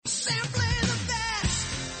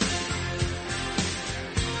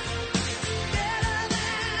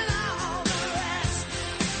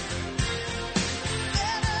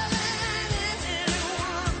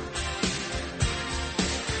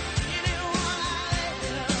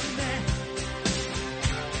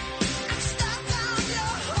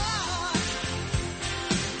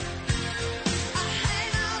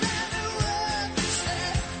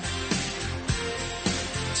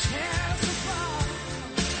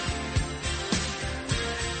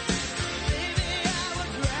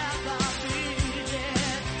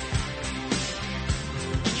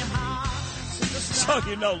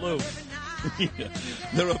You know, Lou,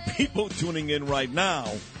 there are people tuning in right now,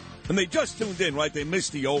 and they just tuned in, right? They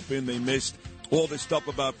missed the Open. They missed all the stuff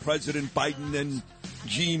about President Biden and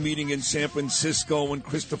Xi meeting in San Francisco and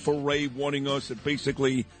Christopher Wray warning us that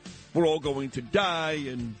basically we're all going to die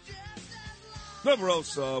and whoever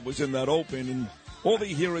else was in that Open. And all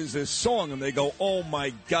they hear is this song, and they go, oh,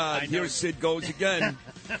 my God, here Sid goes again.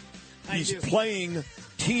 He's playing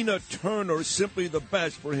Tina Turner, Simply the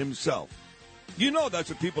Best, for himself. You know that's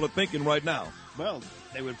what people are thinking right now. Well,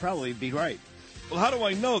 they would probably be right. Well, how do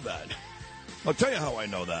I know that? I'll tell you how I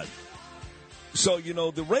know that. So, you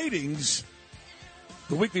know, the ratings,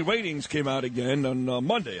 the weekly ratings came out again on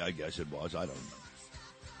Monday, I guess it was. I don't know.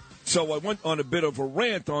 So I went on a bit of a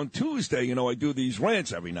rant on Tuesday. You know, I do these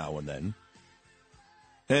rants every now and then.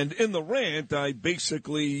 And in the rant, I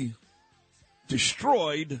basically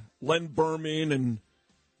destroyed Len Berman and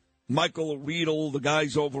Michael Riedel, the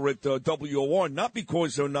guys over at WOR, not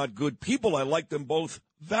because they're not good people. I like them both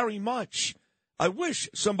very much. I wish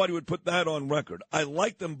somebody would put that on record. I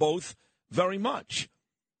like them both very much.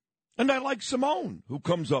 And I like Simone, who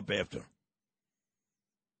comes up after.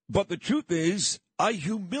 But the truth is, I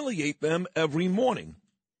humiliate them every morning.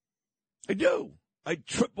 I do. I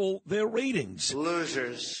triple their ratings.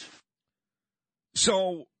 Losers.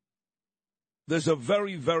 So there's a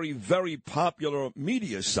very, very, very popular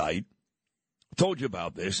media site. I told you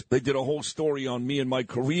about this. They did a whole story on me and my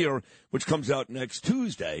career, which comes out next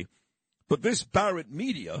Tuesday. But this Barrett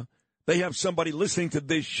Media, they have somebody listening to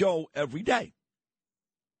this show every day.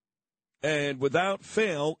 And without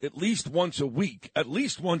fail, at least once a week,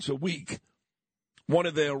 one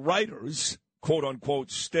of their writers,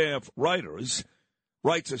 quote-unquote staff writers,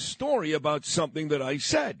 writes a story about something that I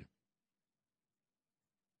said.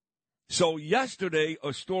 So yesterday,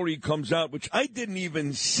 a story comes out, which I didn't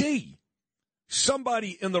even see.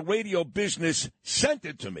 Somebody in the radio business sent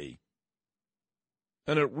it to me.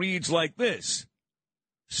 And it reads like this.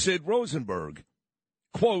 Sid Rosenberg,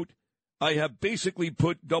 quote, I have basically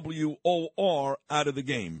put WOR out of the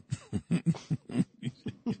game.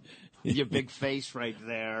 Your big face right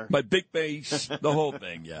there. My big face, the whole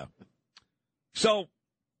thing, yeah. So,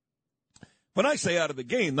 when I say out of the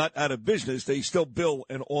game, not out of business, they still bill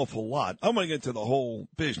an awful lot. I'm going to get into the whole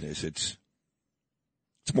business. It's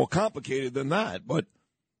more complicated than that. But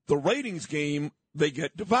the ratings game, they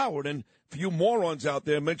get devoured. And for you morons out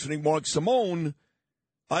there mentioning Mark Simone,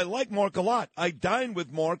 I like Mark a lot. I dine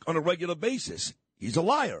with Mark on a regular basis. He's a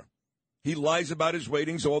liar. He lies about his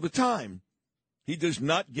ratings all the time. He does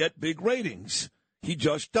not get big ratings. He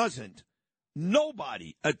just doesn't.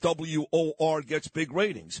 Nobody at WOR gets big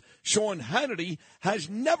ratings. Sean Hannity has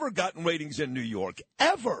never gotten ratings in New York,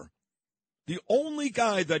 ever. The only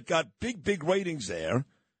guy that got big ratings there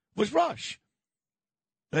was Rush.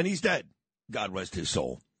 And he's dead. God rest his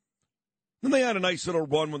soul. Then they had a nice little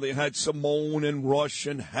run when they had Simone and Rush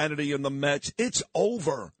and Hannity and the Mets. It's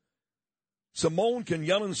over. Simone can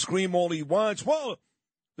yell and scream all he wants. Well,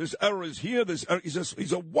 there's errors here.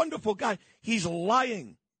 He's a wonderful guy. He's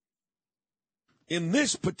lying. In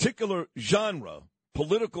this particular genre,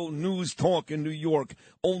 political news talk in New York,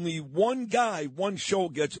 only one guy, one show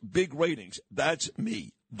gets big ratings. That's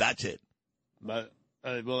me. That's it. But,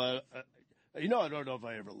 I don't know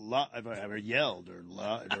if I ever yelled or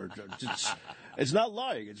lied. It's not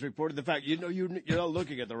lying. It's reporting the fact. You're not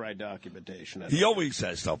looking at the right documentation. He always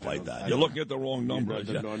says stuff like that. You're looking at the wrong numbers.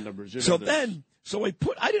 The wrong numbers.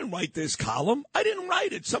 I didn't write this column. I didn't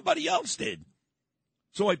write it. Somebody else did.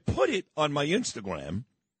 So I put it on my Instagram,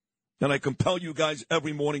 and I compel you guys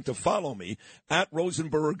every morning to follow me at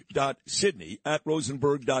rosenberg.sydney, or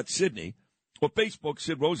Facebook,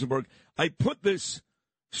 Sid Rosenberg. I put this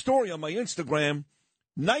story on my Instagram,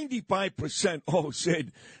 95%, oh,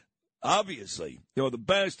 Sid, obviously, the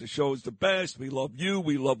best, the show is the best, we love you,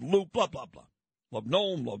 we love Lou, blah, blah, blah. Love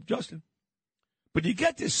Noam, love Justin. But you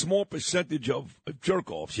get this small percentage of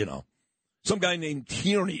jerk-offs, Some guy named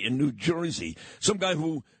Tierney in New Jersey. Some guy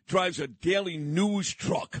who drives a daily news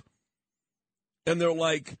truck. And they're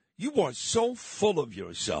like, you are so full of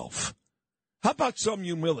yourself. How about some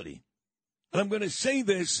humility? And I'm going to say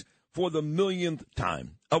this for the millionth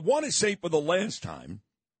time. I want to say for the last time,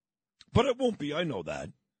 but it won't be. I know that.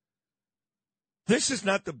 This is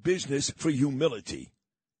not the business for humility,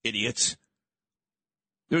 idiots.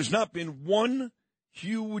 There's not been one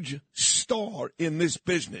huge star in this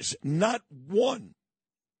business. Not one.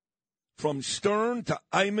 From Stern to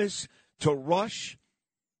Imus to Rush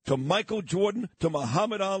to Michael Jordan to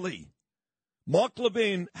Muhammad Ali. Mark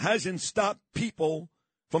Levin hasn't stopped people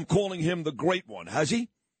from calling him the great one, has he?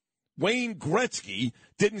 Wayne Gretzky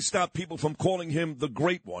didn't stop people from calling him the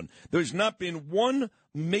Great One. There's not been one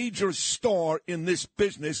major star in this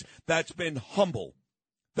business that's been humble.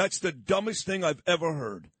 That's the dumbest thing I've ever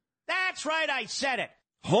heard. That's right, I said it.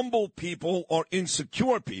 Humble people are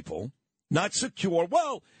insecure people, not secure.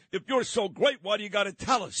 Well, if you're so great, why do you got to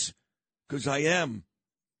tell us? Because I am.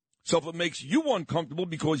 So if it makes you uncomfortable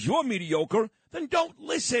because you're mediocre, then don't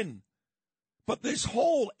listen. But this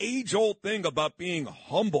whole age-old thing about being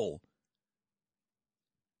humble,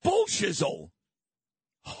 bullshizzle,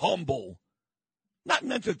 humble, not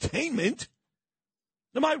in entertainment.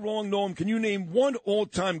 Am I wrong, Norm? Can you name one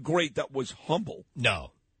all-time great that was humble?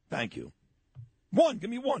 No. Thank you. One. Give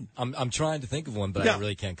me one. I'm trying to think of one, but I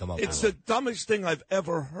really can't come up with one. It's the dumbest thing I've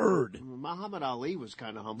ever heard. Muhammad Ali was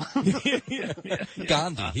kind of humble. yeah.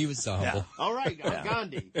 Gandhi, he was so humble. Yeah. All right,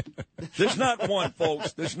 Gandhi. There's not one,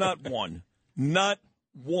 folks. There's not one. Not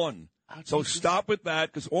one. So stop with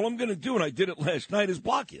that, because all I'm going to do, and I did it last night, is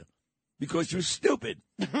block you. Because you're stupid.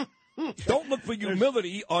 Don't look for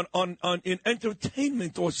humility in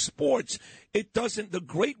entertainment or sports. It doesn't. The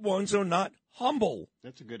great ones are not humble.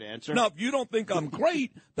 That's a good answer. Now, if you don't think I'm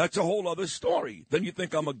great, that's a whole other story. Then you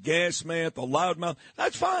think I'm a gas man, a loudmouth.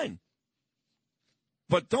 That's fine.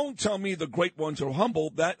 But don't tell me the great ones are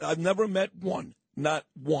humble. That I've never met one. Not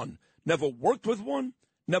one. Never worked with one.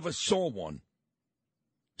 Never saw one.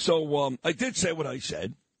 So I did say what I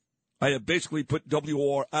said. I have basically put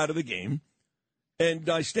WR out of the game, and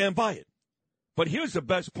I stand by it. But here's the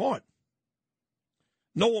best part.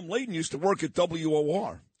 Noam Layden used to work at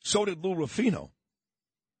WOR. So did Lou Ruffino.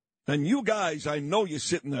 And you guys, I know you're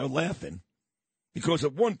sitting there laughing, because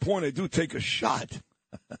at one point I do take a shot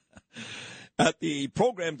at the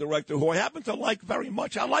program director, who I happen to like very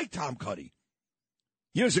much. I like Tom Cuddy.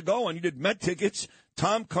 Years ago, I needed Met tickets.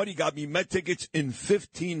 Tom Cuddy got me Met tickets in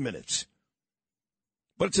 15 minutes.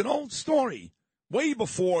 But it's an old story. Way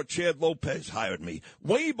before Chad Lopez hired me,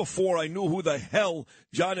 way before I knew who the hell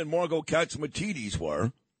John and Margot Katsimatidis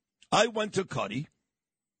were, I went to Cuddy,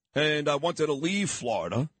 and I wanted to leave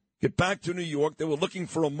Florida, get back to New York. They were looking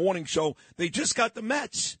for a morning show. They just got the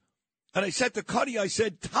Mets. And I said to Cuddy, I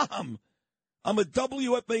said, Tom, I'm a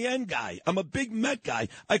WFAN guy. I'm a big Met guy.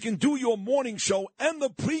 I can do your morning show and the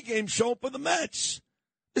pregame show for the Mets.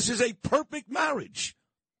 This is a perfect marriage.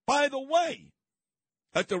 By the way,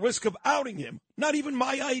 at the risk of outing him, not even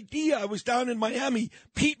my idea. I was down in Miami.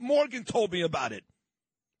 Pete Morgan told me about it.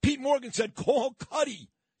 Pete Morgan said, call Cuddy.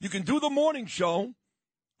 You can do the morning show,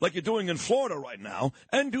 like you're doing in Florida right now,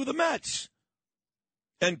 and do the Mets.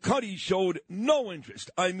 And Cuddy showed no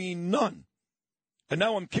interest. I mean, none. And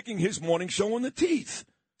now I'm kicking his morning show in the teeth.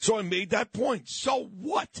 So I made that point. So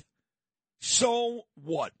what? So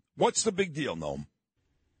what? What's the big deal, Noam?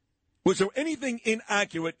 Was there anything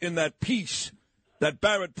inaccurate in that piece that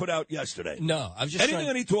Barrett put out yesterday? No, I was just anything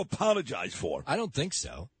I need to apologize for? I don't think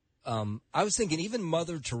so. I was thinking even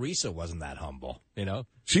Mother Teresa wasn't that humble, you know?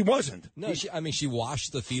 She wasn't. No, she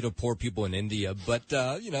washed the feet of poor people in India, but,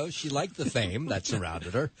 she liked the fame that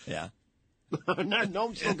surrounded her. Yeah. No,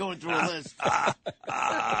 I'm still going through a list.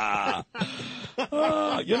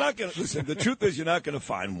 You're not going to, listen, the truth is you're not going to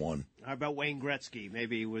find one. How about Wayne Gretzky?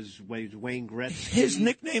 Maybe it was Wayne Gretzky. His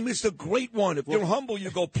nickname is the Great One. If you're humble,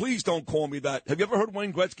 you go, please don't call me that. Have you ever heard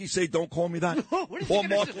Wayne Gretzky say, don't call me that? Or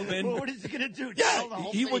Mark Levin? What is he going to do?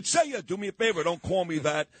 Yeah, he would say, do me a favor, don't call me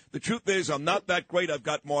that. The truth is, I'm not that great. I've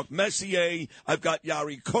got Mark Messier. I've got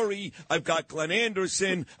Yari Curry. I've got Glenn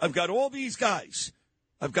Anderson. I've got all these guys.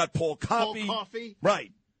 I've got Paul Coffey. Paul Coffey?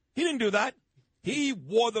 Right. He didn't do that. He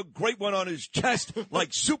wore the Great One on his chest like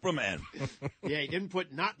Superman. Yeah, he didn't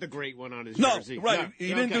put not the Great One on his no, jersey. Right. No, he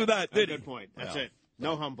didn't do that, did he? Good point. That's it.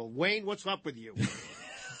 No humble. Wayne, what's up with you?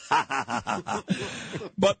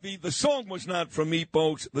 But the song was not for me,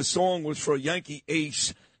 folks. The song was for Yankee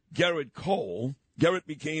ace Gerrit Cole. Gerrit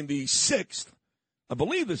became the sixth, I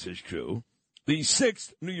believe this is true, the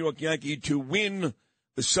sixth New York Yankee to win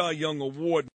the Cy Young Award.